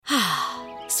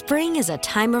Spring is a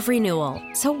time of renewal,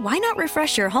 so why not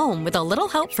refresh your home with a little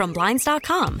help from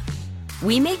Blinds.com?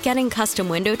 We make getting custom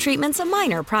window treatments a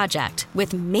minor project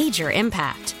with major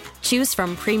impact. Choose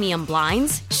from premium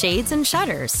blinds, shades, and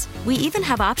shutters. We even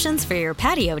have options for your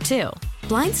patio, too.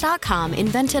 Blinds.com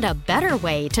invented a better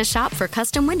way to shop for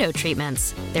custom window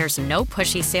treatments. There's no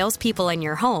pushy salespeople in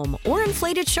your home or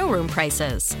inflated showroom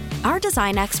prices. Our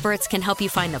design experts can help you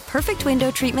find the perfect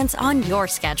window treatments on your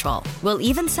schedule. We'll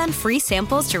even send free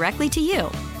samples directly to you.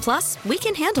 Plus, we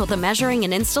can handle the measuring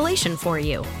and installation for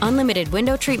you. Unlimited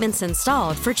window treatments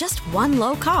installed for just one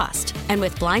low cost. And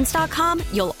with Blinds.com,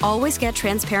 you'll always get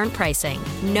transparent pricing.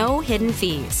 No hidden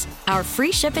fees. Our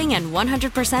free shipping and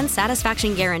 100%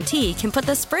 satisfaction guarantee can put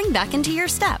the spring back into your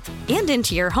step and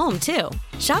into your home, too.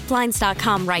 Shop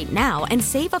Blinds.com right now and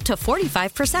save up to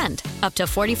 45%. Up to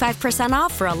 45%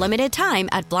 off for a limited time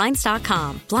at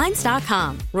Blinds.com.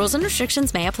 Blinds.com. Rules and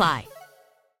restrictions may apply.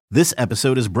 This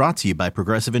episode is brought to you by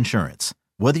Progressive Insurance.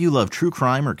 Whether you love true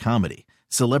crime or comedy,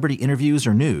 celebrity interviews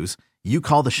or news, you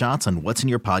call the shots on what's in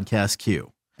your podcast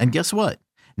queue. And guess what?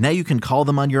 Now you can call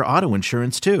them on your auto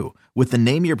insurance too with the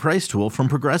Name Your Price tool from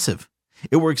Progressive.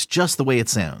 It works just the way it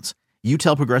sounds. You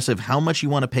tell Progressive how much you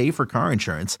want to pay for car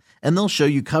insurance, and they'll show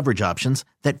you coverage options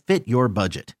that fit your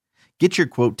budget. Get your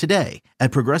quote today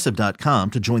at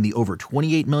Progressive.com to join the over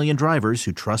 28 million drivers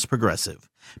who trust Progressive.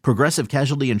 Progressive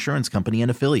Casualty Insurance Company and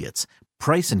Affiliates.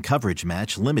 Price and coverage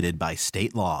match limited by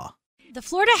state law. The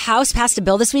Florida House passed a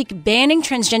bill this week banning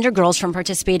transgender girls from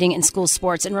participating in school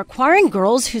sports and requiring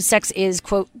girls whose sex is,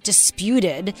 quote,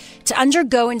 disputed to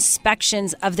undergo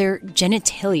inspections of their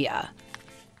genitalia.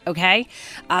 Okay?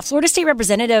 Florida State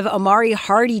Representative Omari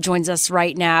Hardy joins us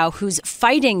right now, who's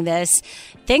fighting this.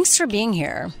 Thanks for being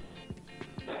here.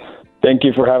 Thank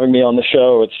you for having me on the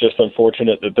show. It's just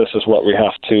unfortunate that this is what we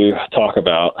have to talk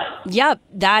about. Yep,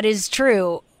 that is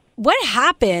true. What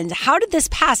happened? How did this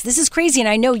pass? This is crazy, and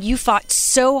I know you fought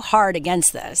so hard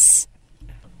against this.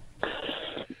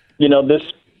 You know,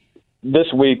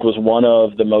 this week was one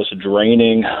of the most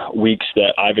draining weeks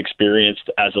that I've experienced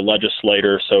as a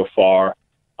legislator so far.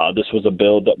 This was a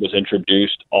bill that was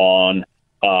introduced on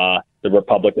the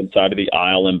Republican side of the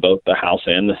aisle in both the House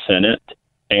and the Senate.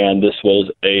 And this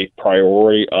was a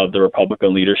priority of the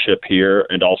Republican leadership here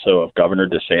and also of Governor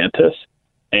DeSantis.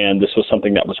 And this was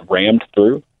something that was rammed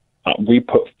through. We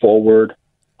put forward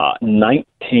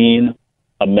 19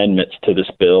 amendments to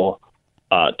this bill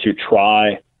to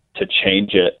try to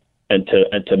change it and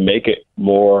to make it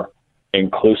more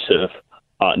inclusive,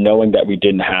 knowing that we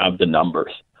didn't have the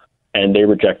numbers. And they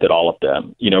rejected all of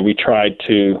them. You know, we tried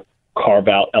to carve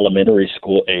out elementary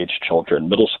school age children,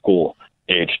 middle school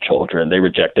age children. They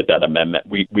rejected that amendment.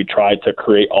 We tried to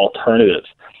create alternatives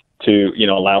to,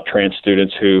 allow trans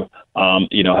students who,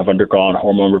 have undergone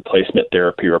hormone replacement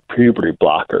therapy or puberty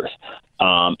blockers.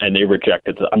 And they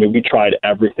rejected it. I mean, we tried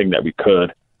everything that we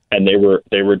could, and they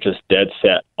were just dead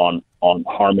set on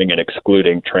harming and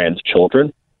excluding trans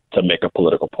children to make a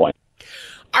political point.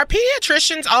 Are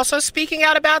pediatricians also speaking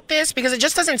out about this? Because it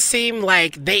just doesn't seem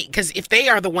like because if they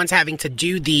are the ones having to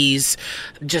do these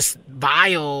just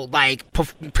vile,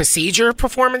 procedure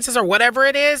performances or whatever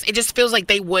it is, it just feels like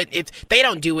they would, if they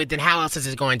don't do it, then how else is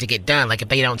it going to get done? Like if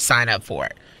they don't sign up for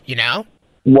it,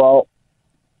 Well,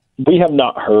 we have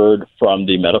not heard from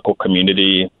the medical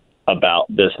community about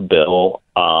this bill.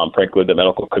 Frankly, the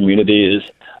medical community is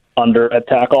under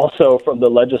attack also from the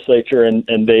legislature, and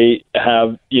they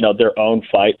have, their own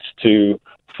fights to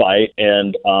fight,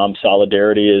 and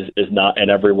solidarity is not in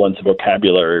everyone's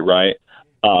vocabulary, right?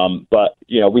 But,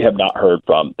 we have not heard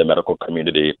from the medical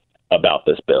community about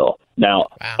this bill. Now,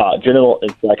 genital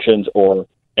inspections or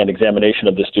an examination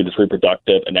of the student's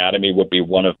reproductive anatomy would be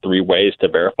one of three ways to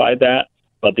verify that.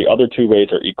 But the other two ways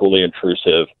are equally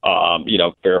intrusive,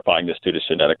 verifying the student's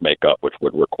genetic makeup, which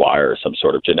would require some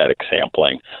sort of genetic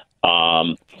sampling.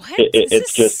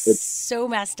 It's so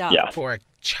messed up. Yeah. For a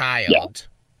child. Yeah.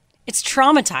 It's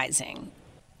traumatizing.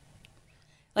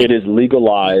 It is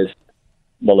legalized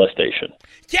molestation.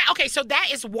 Yeah, okay, so that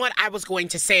is what I was going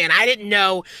to say, and I didn't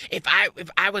know if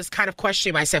I was kind of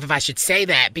questioning myself if I should say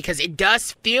that, because it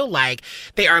does feel like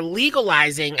they are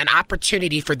legalizing an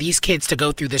opportunity for these kids to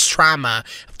go through this trauma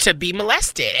to be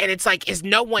molested, and it's like, is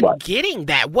no one getting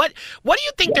that? What do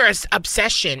you think their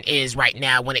obsession is right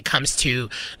now when it comes to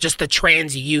just the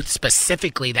trans youth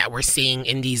specifically that we're seeing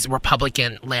in these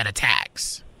Republican-led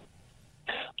attacks?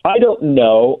 I don't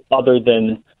know, other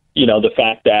than, the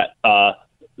fact that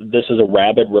this is a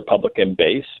rabid Republican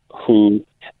base who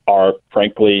are,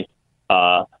 frankly,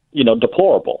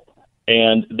 deplorable.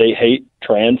 And they hate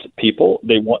trans people.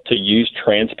 They want to use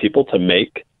trans people to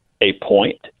make a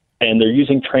point. and they're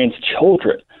using trans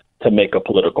children to make a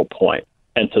political point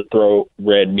and to throw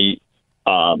red meat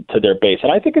to their base.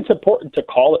 And I think it's important to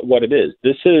call it what it is.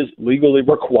 This is legally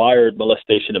required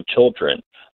molestation of children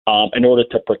in order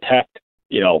to protect,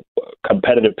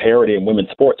 competitive parity in women's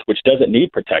sports, which doesn't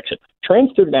need protection.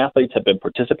 Trans student athletes have been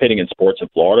participating in sports in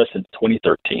Florida since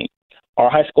 2013. Our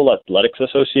High School Athletics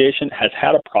Association has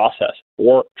had a process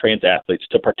for trans athletes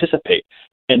to participate.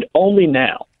 And only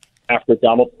now, after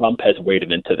Donald Trump has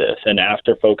waded into this and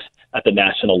after folks at the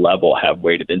national level have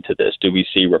waded into this, do we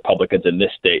see Republicans in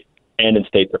this state and in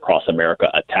states across America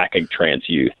attacking trans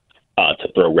youth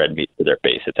to throw red meat to their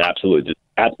base. It's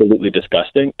absolutely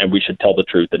disgusting, and we should tell the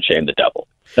truth and shame the devil.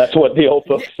 That's what the old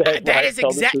folks say. That is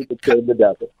exactly. Shame the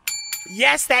devil.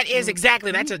 Yes, that is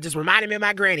exactly. That just reminded me of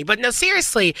my granny. But no,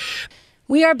 seriously.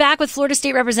 We are back with Florida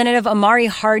State Representative Omari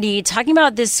Hardy talking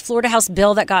about this Florida House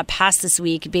bill that got passed this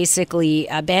week, basically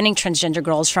banning transgender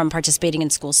girls from participating in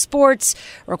school sports,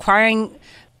 requiring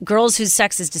girls whose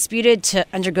sex is disputed to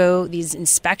undergo these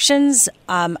inspections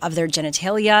of their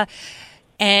genitalia.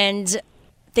 And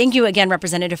thank you again,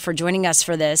 Representative, for joining us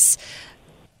for this.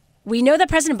 We know that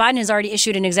President Biden has already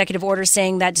issued an executive order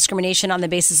saying that discrimination on the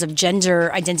basis of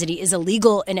gender identity is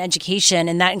illegal in education,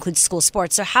 and that includes school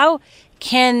sports. So how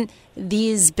can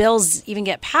these bills even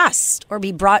get passed or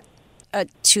be brought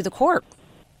to the court?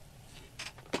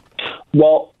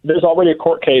 Well, there's already a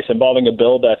court case involving a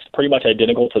bill that's pretty much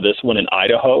identical to this one in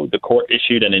Idaho. The court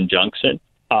issued an injunction.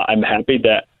 I'm happy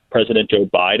that President Joe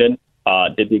Biden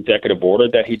did the executive order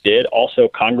that he did. Also,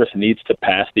 Congress needs to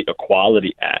pass the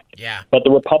Equality Act. Yeah. But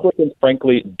the Republicans,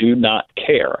 frankly, do not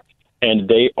care. And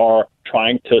they are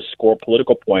trying to score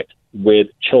political points with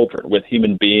children, with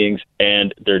human beings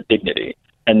and their dignity.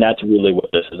 And that's really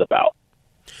what this is about.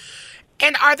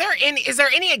 And is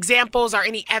there any examples or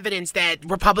any evidence that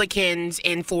Republicans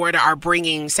in Florida are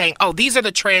bringing saying, oh, these are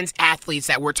the trans athletes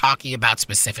that we're talking about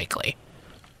specifically?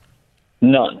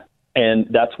 None. And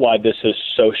that's why this is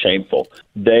so shameful.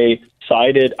 They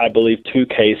cited, I believe, 2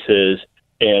 cases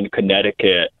in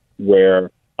Connecticut where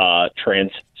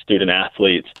trans student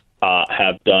athletes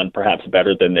have done perhaps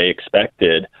better than they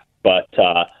expected. But,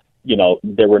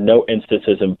 there were no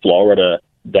instances in Florida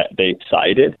that they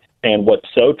cited. And what's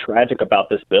so tragic about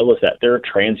this bill is that there are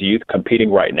trans youth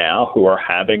competing right now who are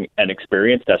having an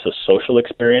experience that's a social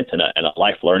experience and a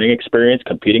life learning experience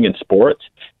competing in sports.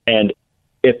 And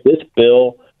if this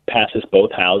bill passes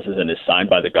both houses and is signed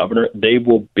by the governor, they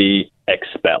will be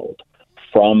expelled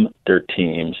from their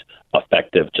teams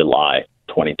effective July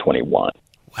 2021.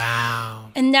 Wow.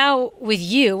 And now with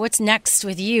you, what's next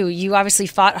with you? You obviously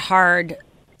fought hard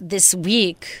this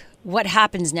week. What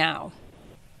happens now?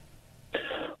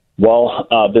 Well,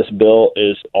 this bill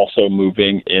is also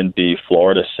moving in the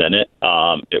Florida Senate.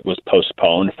 It was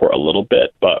postponed for a little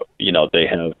bit, but, they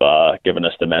have given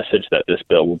us the message that this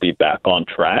bill will be back on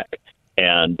track,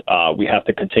 and we have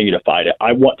to continue to fight it.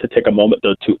 I want to take a moment,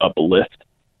 though, to uplift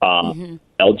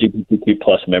LGBTQ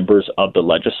plus members of the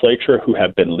legislature who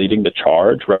have been leading the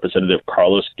charge, Representative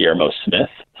Carlos Guillermo-Smith,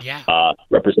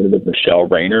 Representative Michelle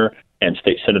Rayner, and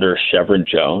State Senator Chevron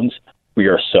Jones. We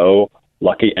are so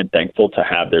lucky and thankful to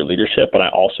have their leadership. But I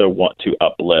also want to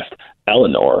uplift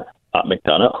Eleanor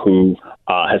McDonough, who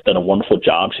has done a wonderful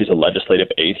job. She's a legislative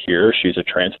aide here. She's a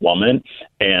trans woman.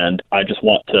 And I just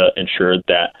want to ensure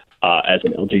that as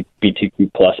an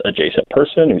LGBTQ plus adjacent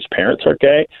person whose parents are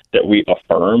gay, that we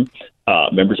affirm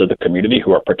members of the community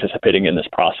who are participating in this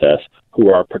process, who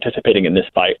are participating in this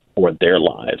fight for their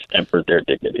lives and for their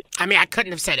dignity. I mean, I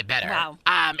couldn't have said it better. Wow.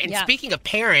 Speaking of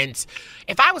parents,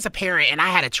 if I was a parent and I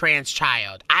had a trans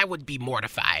child, I would be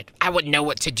mortified. I wouldn't know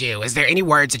what to do. Is there any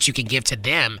words that you can give to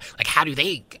them? Like, how do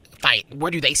they fight?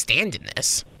 Where do they stand in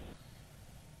this?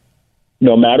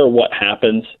 No matter what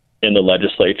happens in the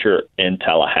legislature in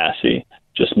Tallahassee,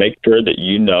 just make sure that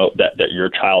you know that your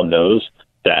child knows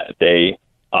that they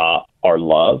are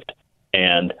loved.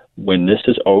 And when this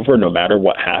is over, no matter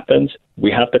what happens,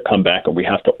 we have to come back and we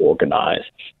have to organize,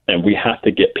 and we have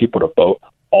to get people to vote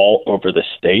all over the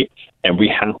state. And we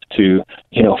have to,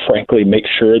 frankly, make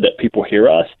sure that people hear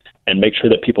us and make sure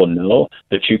that people know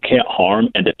that you can't harm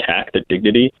and attack the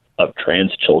dignity of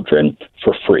trans children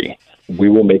for free. We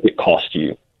will make it cost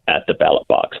you at the ballot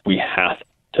box. We have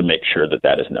to make sure that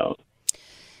that is known.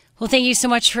 Well, thank you so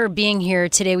much for being here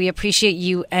today. We appreciate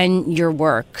you and your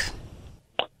work.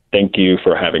 Thank you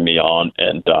for having me on,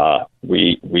 and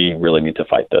we really need to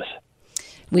fight this.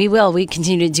 We will. We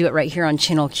continue to do it right here on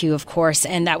Channel Q, of course.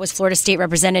 And that was Florida State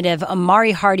Representative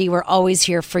Omari Hardy. We're always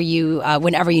here for you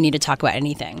whenever you need to talk about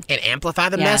anything. And amplify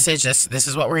the message. This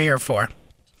is what we're here for.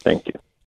 Thank you.